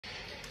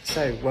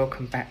So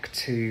welcome back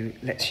to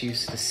Let's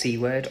Use the C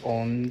Word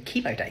on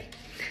Chemo Day.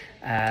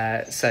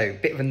 So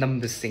bit of a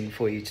numbers thing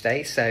for you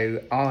today.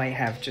 So I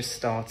have just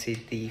started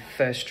the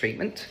first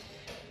treatment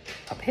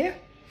up here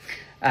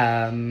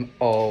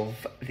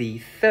of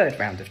the third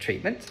round of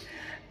treatment.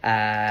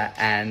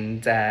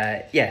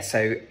 Yeah,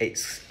 so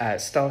it's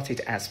started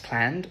as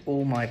planned.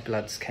 All my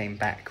bloods came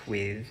back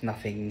with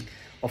nothing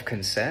of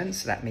concern,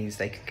 so that means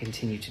they can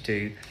continue to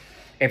do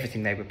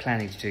everything they were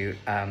planning to do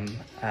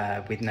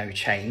with no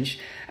change.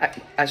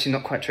 Actually,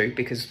 not quite true,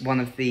 because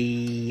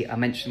I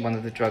mentioned one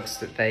of the drugs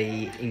that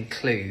they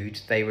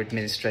include, they were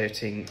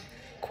administering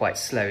quite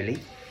slowly.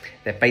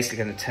 They're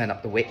basically going to turn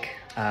up the wick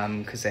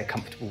because they're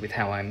comfortable with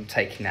how I'm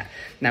taking that.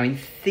 Now, in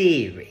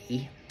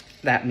theory,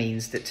 that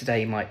means that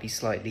today might be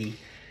slightly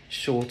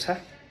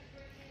shorter,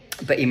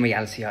 but in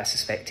reality, I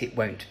suspect it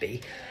won't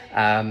be.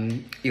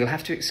 You'll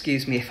have to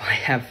excuse me if I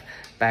have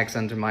bags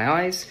under my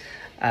eyes.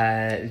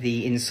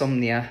 The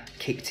insomnia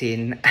kicked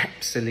in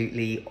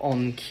absolutely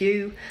on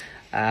cue.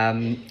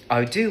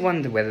 I do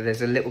wonder whether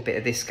there's a little bit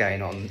of this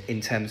going on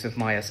in terms of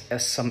my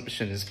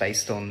assumptions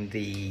based on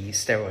the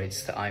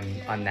steroids that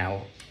I'm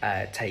now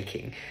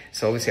taking.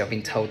 So obviously I've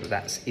been told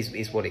that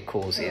is what it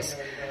causes.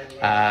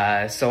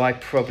 So I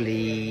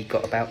probably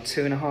got about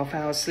 2.5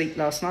 hours sleep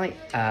last night.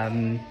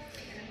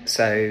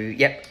 So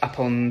yep, up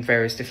on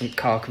various different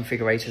car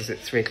configurators at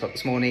 3 o'clock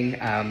this morning,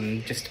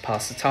 just to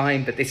pass the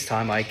time. But this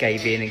time I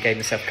gave in and gave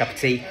myself a cup of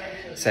tea.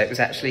 So it was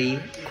actually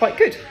quite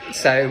good.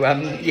 So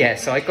yeah,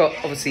 so I got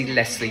obviously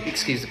less sleep,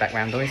 excuse the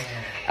background noise.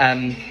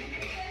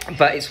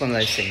 But it's one of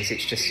those things,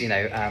 it's just, you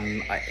know,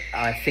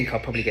 I think I'll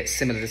probably get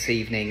similar this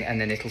evening, and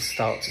then it'll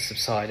start to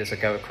subside as I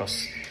go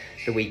across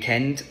the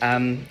weekend.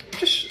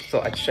 Just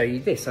thought I'd show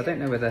you this. I don't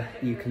know whether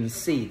you can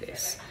see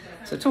this.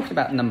 So talking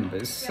about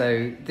numbers,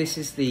 so this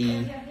is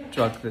the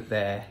drug that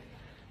they're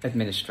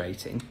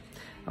administrating.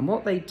 And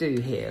what they do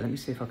here, let me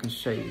see if I can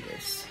show you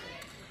this.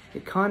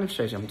 It kind of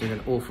shows you, I'm doing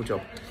an awful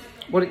job.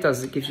 What it does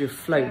is it gives you a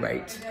flow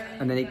rate,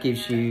 and then it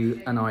gives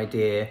you an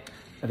idea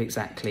of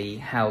exactly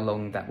how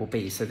long that will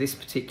be. So this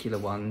particular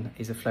one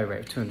is a flow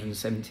rate of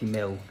 270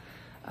 ml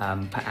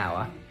per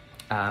hour.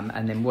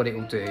 And then what it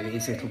will do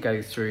is it'll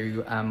go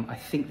through, I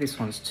think this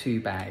one's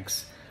 2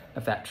 bags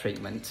of that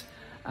treatment.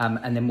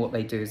 And then what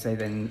they do is they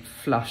then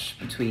flush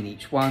between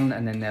each one,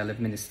 and then they'll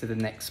administer the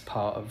next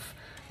part of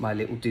my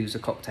little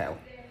doozer cocktail.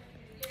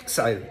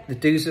 So the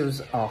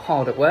doozers are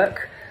hard at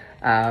work.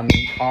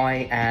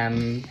 I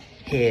am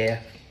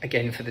here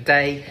again for the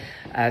day.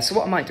 So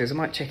what I might do is I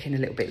might check in a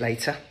little bit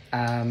later,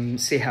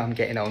 see how I'm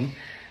getting on,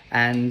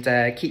 and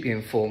keep you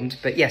informed.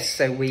 But yes,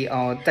 so we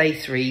are day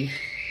 3,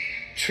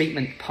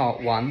 treatment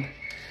part 1,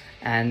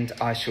 and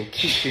I shall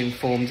keep you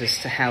informed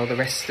as to how the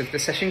rest of the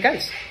session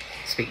goes.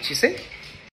 Speak to you soon.